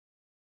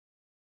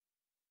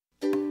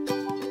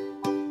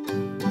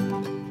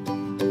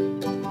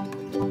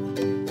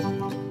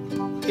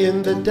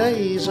In the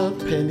days of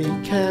penny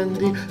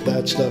candy,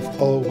 that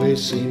stuff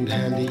always seemed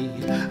handy.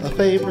 A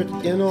favorite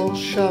in all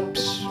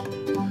shops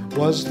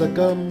was the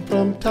gum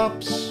from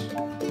Tops.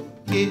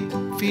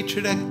 It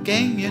featured a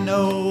gang, you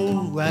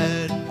know,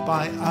 led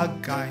by a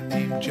guy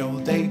named Joe.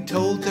 They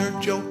told their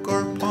joke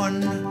or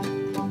pun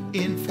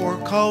in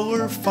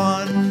four-color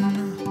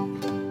fun.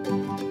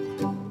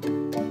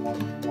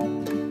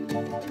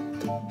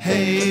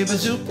 Hey,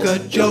 Bazooka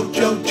Joe,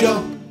 Joe,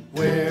 Joe,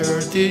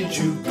 where did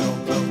you go,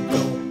 go,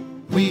 go?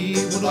 We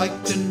would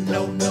like to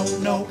know,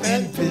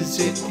 and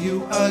visit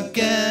you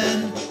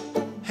again.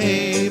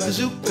 Hey,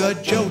 Bazooka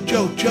Joe,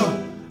 Joe, Joe,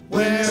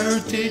 where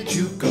did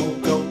you go,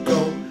 go,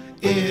 go?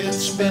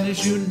 It's been,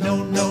 as you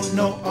know,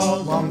 a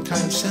long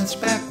time since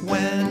back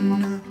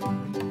when.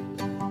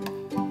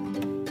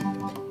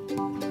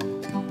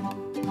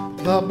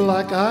 The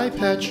black eye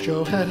patch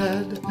Joe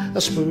had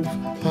a spoof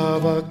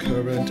of a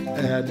current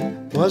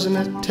ad. Was an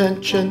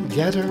attention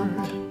getter,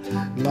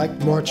 like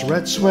Mort's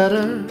red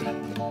sweater.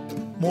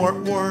 Mort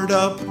wore it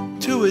up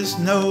to his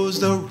nose.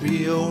 The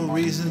real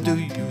reason, do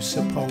you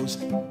suppose?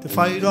 To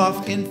fight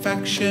off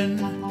infection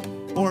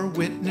or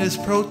witness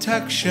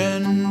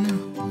protection.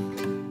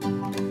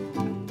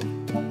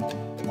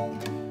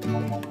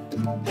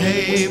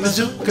 Hey,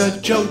 Bazooka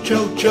Joe,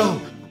 Joe, Joe,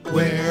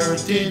 where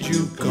did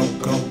you go,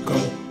 go, go?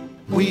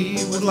 We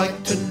would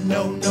like to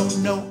know,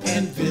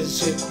 and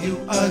visit you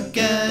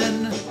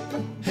again.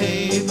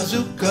 Hey,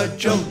 Bazooka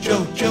Joe,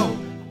 Joe, Joe,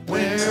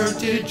 where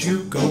did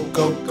you go,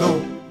 go,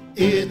 go?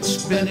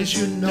 It's been, as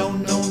you know,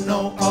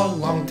 a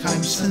long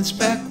time since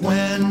back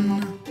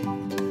when.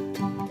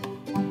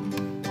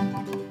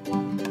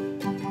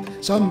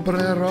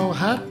 Sombrero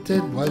hat,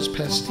 it was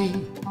pesty,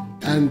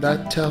 and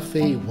that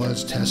Tuffy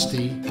was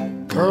testy.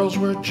 Girls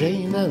were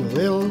Jane and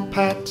Lil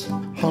Pat,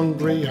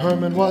 Hungry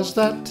Herman was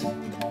that.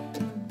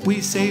 We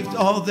saved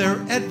all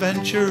their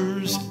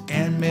adventures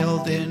and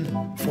mailed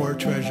in for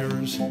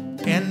treasures,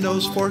 and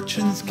those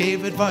fortunes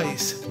gave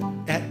advice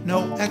at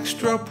no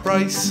extra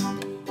price.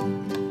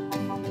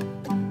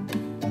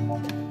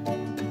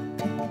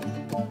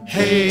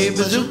 Hey,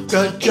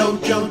 Bazooka Joe,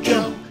 Joe,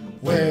 Joe,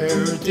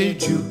 where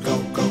did you go,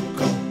 go,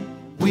 go?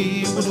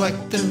 We would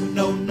like to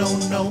know,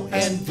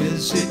 and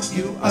visit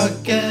you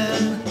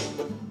again.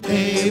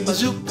 Hey,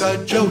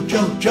 Bazooka Joe,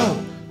 Joe, Joe,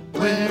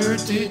 where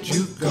did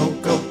you go,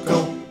 go,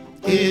 go?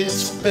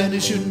 It's been,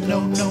 as you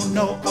know,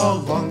 a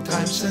long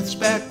time since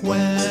back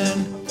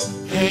when.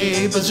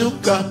 Hey,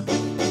 Bazooka,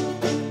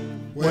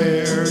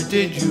 where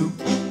did you?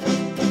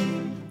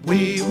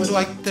 We would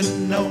like to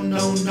know,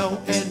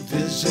 and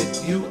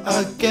visit you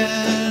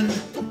again.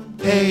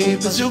 Hey,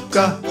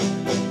 Bazooka,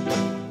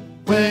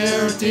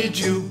 where did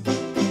you?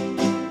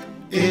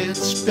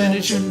 It's been,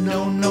 as you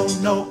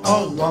know,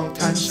 a long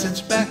time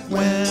since back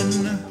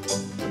when.